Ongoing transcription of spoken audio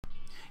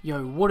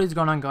Yo, what is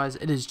going on, guys?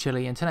 It is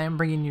Chilli, and today I'm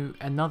bringing you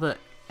another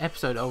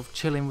episode of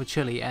Chilling with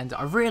Chilli, and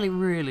I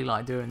really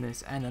like doing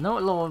this, and I know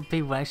a lot of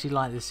people actually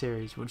like this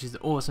series, which is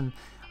awesome.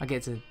 I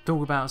get to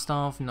talk about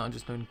stuff, not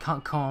just doing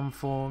calm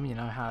form, you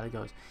know how it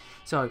goes.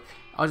 So,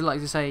 I'd like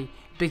to say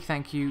big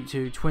thank you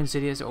to Twin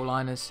Sidious or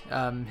Linus.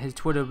 His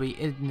Twitter will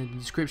be in the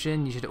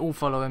description. You should all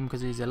follow him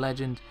because he's a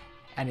legend,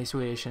 and he's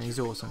Swedish, and he's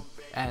awesome.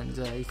 And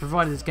he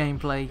provided this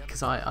gameplay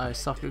because I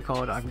suck at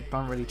COD. I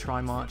don't really try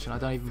much, and I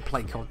don't even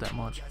play COD that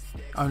much,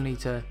 only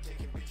to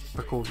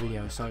record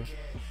videos. So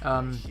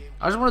I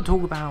just want to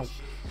talk about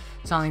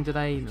something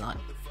today. Like,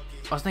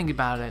 I was thinking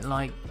about it.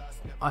 Like,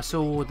 I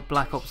saw the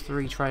Black Ops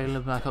 3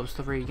 trailer, Black Ops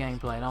 3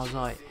 gameplay, and I was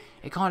like,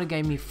 it kind of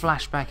gave me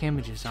flashback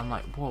images. I'm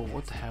like, whoa,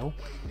 what the hell?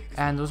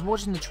 And I was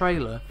watching the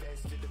trailer,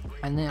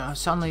 and then I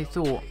suddenly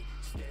thought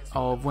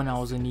of when I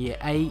was in year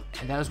 8,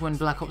 and that was when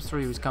Black Ops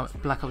 2 was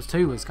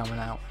coming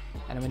out,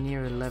 and I'm in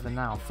year 11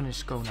 now. I finished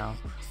school now,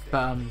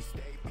 but I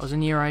was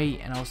in year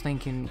 8, and I was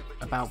thinking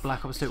about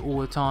Black Ops 2 all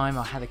the time.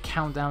 I had a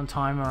countdown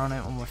timer on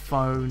it on my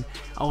phone.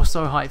 I was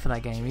so hyped for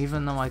that game,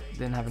 even though I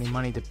didn't have any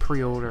money to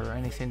pre-order or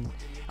anything.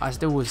 I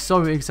still was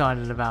so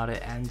excited about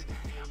it, and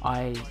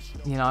I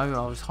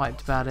was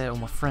hyped about it. All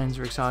my friends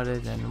were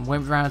excited, and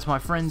went round to my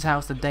friend's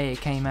house the day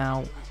it came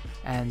out.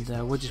 And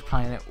we're just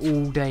playing it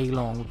all day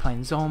long. We're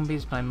playing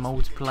zombies, playing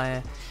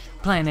multiplayer,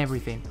 playing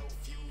everything.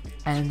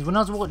 And when I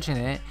was watching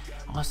it,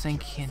 I was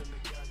thinking,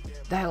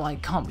 that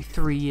like can't be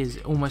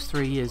almost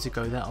 3 years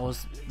ago that I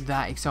was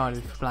that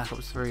excited for Black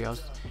Ops 3.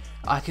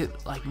 I could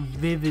like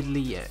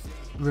vividly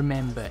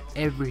remember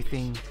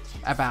everything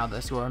about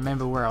this. So I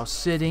remember where I was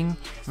sitting,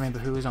 I remember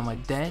who was on my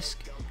desk,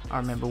 I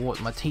remember what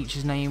my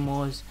teacher's name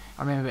was,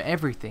 I remember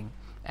everything.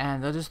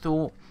 And I just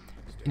thought,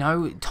 you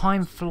know,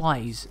 time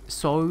flies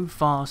so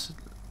fast.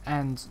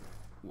 And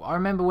I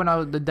remember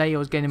when the day I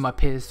was getting my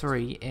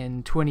PS3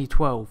 in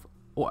 2012,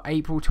 or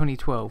April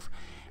 2012,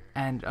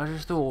 and I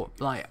just thought,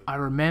 like, I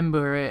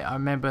remember it. I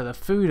remember the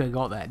food I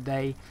got that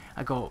day.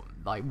 I got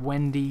like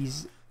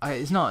Wendy's.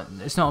 It's not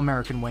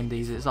American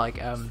Wendy's. It's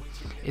like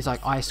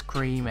ice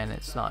cream, and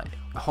it's like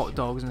hot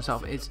dogs and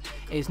stuff.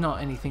 It's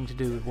not anything to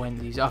do with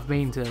Wendy's. I've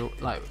been to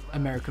like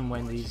American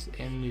Wendy's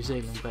in New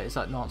Zealand, but it's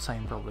like not the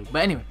same probably.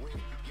 But anyway.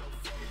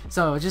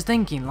 So I was just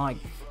thinking, like,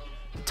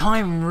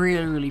 time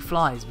really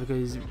flies,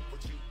 because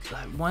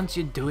like once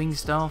you're doing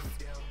stuff,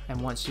 and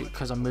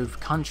because I moved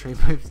country,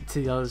 moved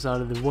to the other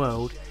side of the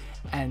world,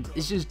 and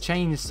it's just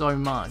changed so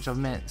much. I've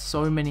met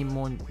so many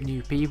more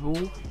new people,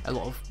 a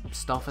lot of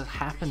stuff has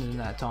happened in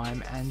that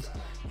time, and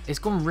it's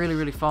gone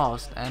really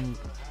fast, and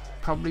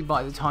probably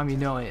by the time you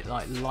know it,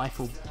 like, life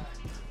will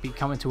be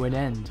coming to an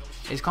end.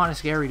 It's kind of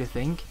scary to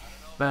think,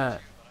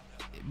 but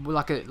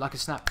like a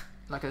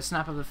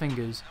snap of the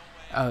fingers,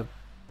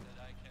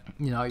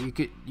 you know, you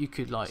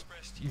could like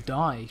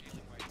die.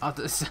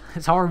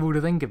 It's horrible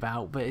to think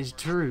about, but it's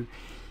true.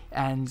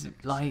 And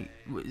like,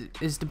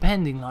 it's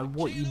depending like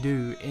what you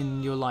do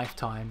in your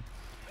lifetime,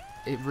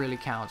 it really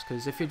counts.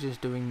 Because if you're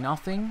just doing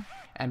nothing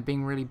and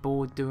being really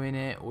bored doing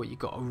it, or you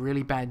got a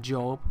really bad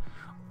job,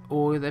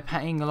 or they're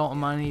paying a lot of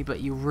money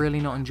but you're really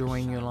not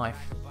enjoying your life,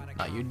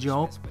 like your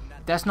job,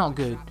 that's not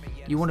good.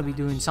 You want to be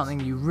doing something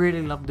you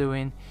really love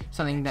doing,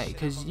 something that,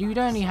 because you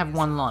don't only have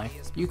one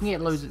life. You can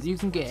get you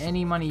can get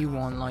any money you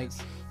want. Like,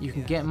 you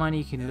can get money,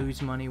 you can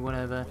lose money,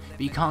 whatever,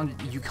 but you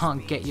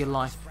can't get your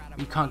life.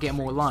 You can't get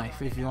more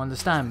life, if you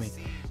understand me.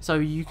 So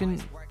you can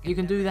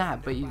do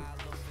that, but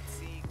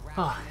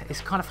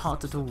it's kind of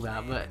hard to talk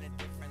about, but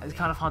it's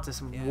kind of hard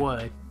to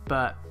word.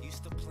 But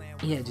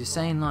yeah, just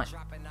saying, like,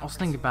 I was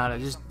thinking about it,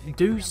 just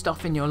do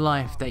stuff in your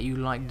life that you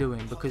like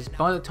doing, because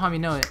by the time you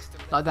know it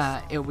like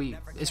that,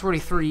 it's already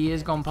 3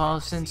 years gone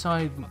past since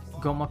I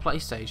got my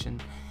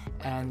PlayStation,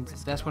 and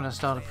that's when I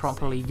started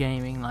properly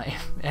gaming, like,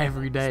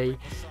 every day.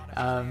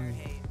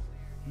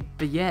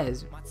 But yeah,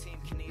 it's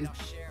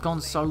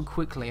gone so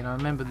quickly. And I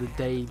remember the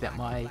day that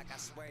my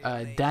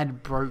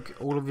dad broke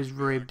all of his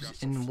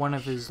ribs in one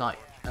of his like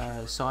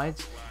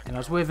sides, and I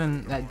was with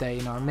him that day,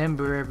 and I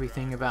remember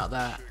everything about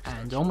that,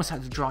 and I almost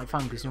had to drive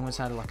home because he almost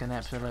had like an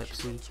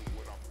epilepsy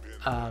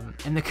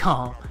in the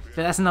car.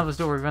 But that's another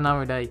story for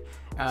another day.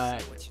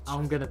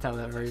 I'm gonna tell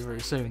that very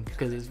soon,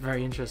 because it's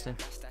very interesting.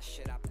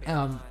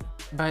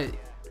 But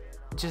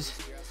just,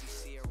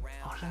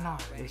 I don't know,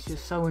 it's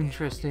just so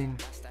interesting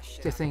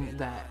to think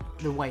that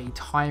the way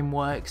time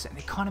works, and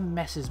it kind of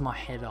messes my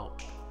head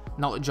up.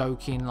 Not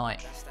joking,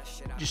 like,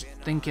 just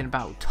thinking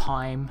about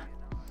time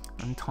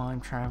and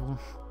time travel.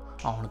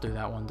 I want to do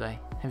that one day.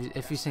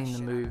 Have you seen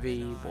the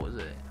movie, what was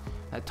it,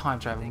 that time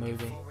travel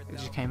movie? It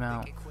just came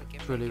out.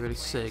 It's really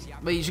sick.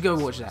 But you should go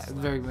watch that. It's a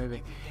very good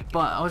movie.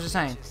 But I was just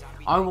saying,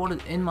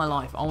 in my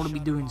life, I want to be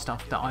doing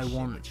stuff that I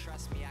want,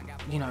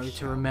 you know,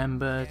 to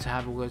remember, to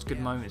have all those good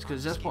moments,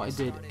 because that's what I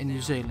did in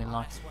New Zealand.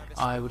 Like,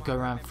 I would go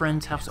around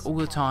friends' house all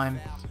the time,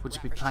 would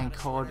just be playing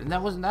COD, and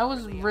that was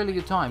a really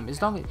good time.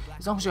 As long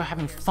as you're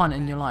having fun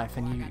in your life,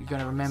 and you're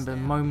gonna remember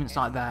moments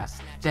like that,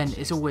 then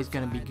it's always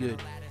gonna be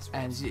good.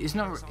 And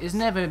it's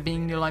never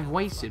being your life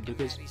wasted,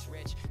 because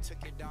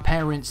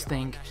parents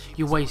think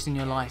you're wasting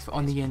your life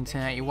on the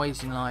internet, you're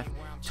wasting life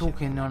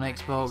talking on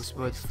Xbox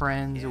with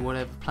friends or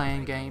whatever,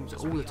 playing games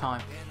all the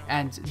time,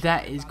 and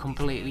that is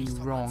completely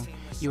wrong.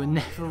 You are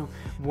never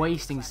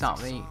wasting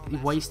something,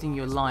 you're wasting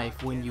your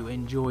life when you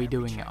enjoy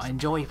doing it. I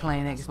enjoy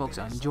playing Xbox,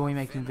 I enjoy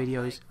making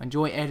videos, I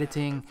enjoy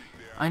editing,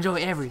 I enjoy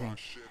everything.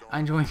 I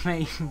enjoy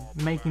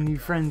making new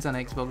friends on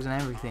Xbox and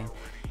everything,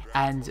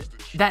 and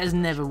that is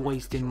never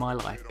wasted my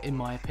life, in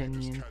my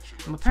opinion.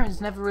 My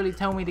parents never really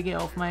tell me to get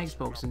off my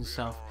Xbox and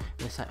stuff.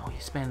 They say, oh, you're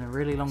spending a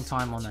really long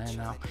time on there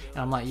now, and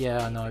I'm like,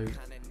 yeah, I know,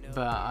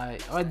 but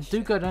I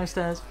do go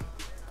downstairs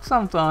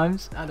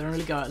sometimes. I don't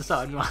really go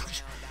outside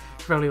much.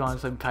 Probably why I'm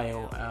so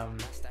pale.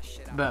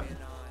 But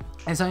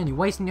it's only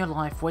wasting your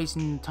life,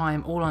 wasting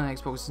time all on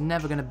Xbox is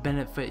never going to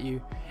benefit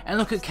you. And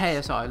look at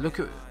KSI, look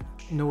at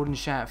Northern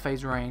Shat,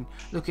 FaZe Rain,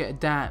 look at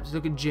Adapts,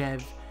 look at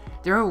Jev.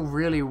 They're all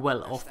really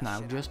well off now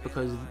just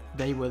because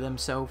they were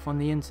themselves on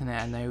the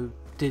internet and they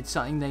did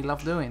something they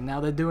love doing. Now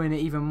they're doing it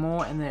even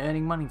more and they're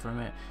earning money from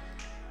it,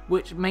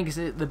 which makes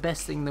it the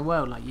best thing in the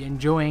world. Like, you're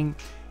enjoying,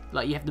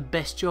 like, you have the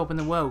best job in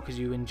the world because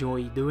you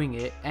enjoy doing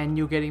it and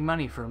you're getting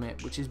money from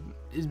it, which is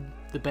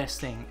the best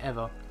thing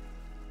ever.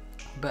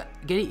 But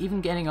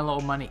even getting a lot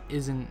of money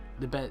isn't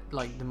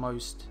the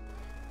most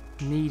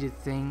needed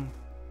thing.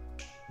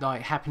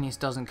 Like, happiness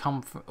doesn't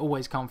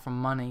always come from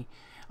money.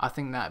 I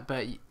think that,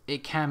 but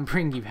it can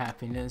bring you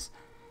happiness.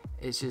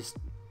 It's just,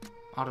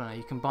 I don't know,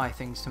 you can buy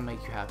things to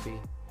make you happy.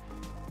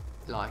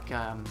 Like,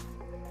 I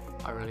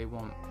really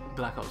want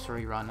Black Ops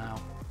 3 right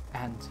now,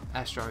 and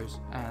Astros,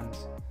 and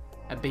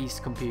a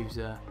Beast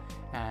computer,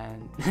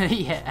 and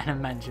yeah, and a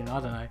mansion, I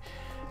don't know.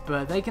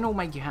 But they can all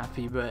make you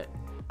happy, but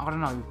I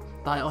don't know.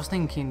 Like, I was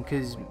thinking,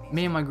 because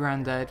me and my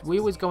granddad, we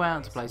always go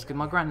out to places, because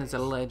my granddad's a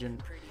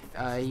legend.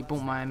 He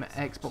bought my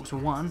Xbox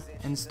One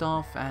and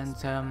stuff, and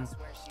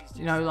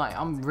you know, like,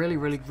 I'm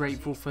really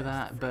grateful for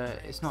that, but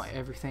it's not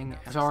everything.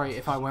 Sorry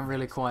if I went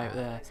really quiet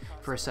there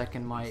for a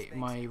second.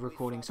 My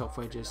recording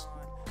software just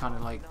kind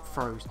of like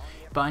froze.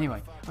 But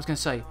anyway, I was gonna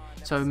say,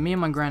 so me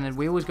and my granddad,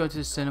 we always go to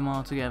the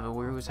cinema together.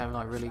 We always have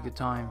like really good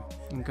time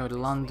and go to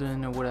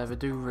London or whatever,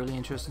 do really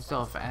interesting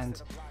stuff.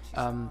 And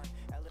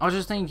I was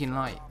just thinking,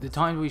 like, the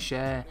times we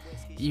share,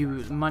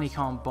 money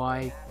can't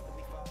buy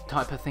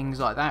type of things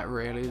like that,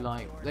 really.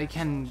 Like, they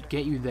can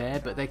get you there,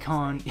 but they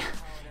can't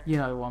you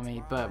know what I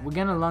mean. But we're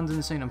going to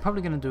London soon. I'm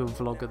probably going to do a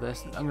vlog of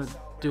this. I'm going to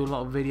do a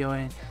lot of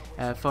videoing,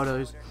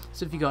 photos,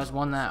 so if you guys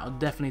want that, I'll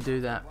definitely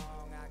do that.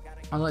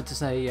 I'd like to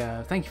say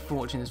thank you for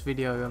watching this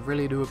video. I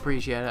really do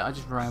appreciate it. I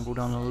just rambled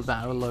on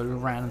about a load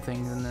of random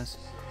things in this.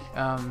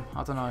 I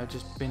don't know, I've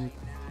just been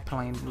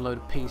playing a load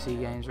of PC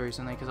games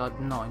recently because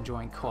I'm not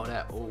enjoying COD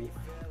at all.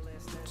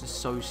 It's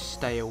just so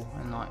stale,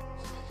 and like,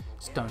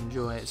 just don't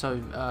enjoy it.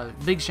 So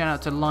big shout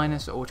out to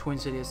Linus, or Twin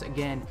Cities.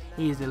 Again,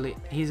 he's a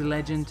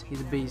legend,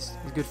 he's a beast,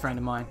 he's a good friend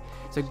of mine.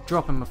 So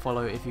drop him a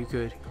follow if you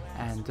could.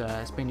 And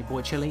it's been your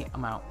boy Chillii.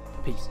 I'm out.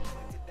 Peace.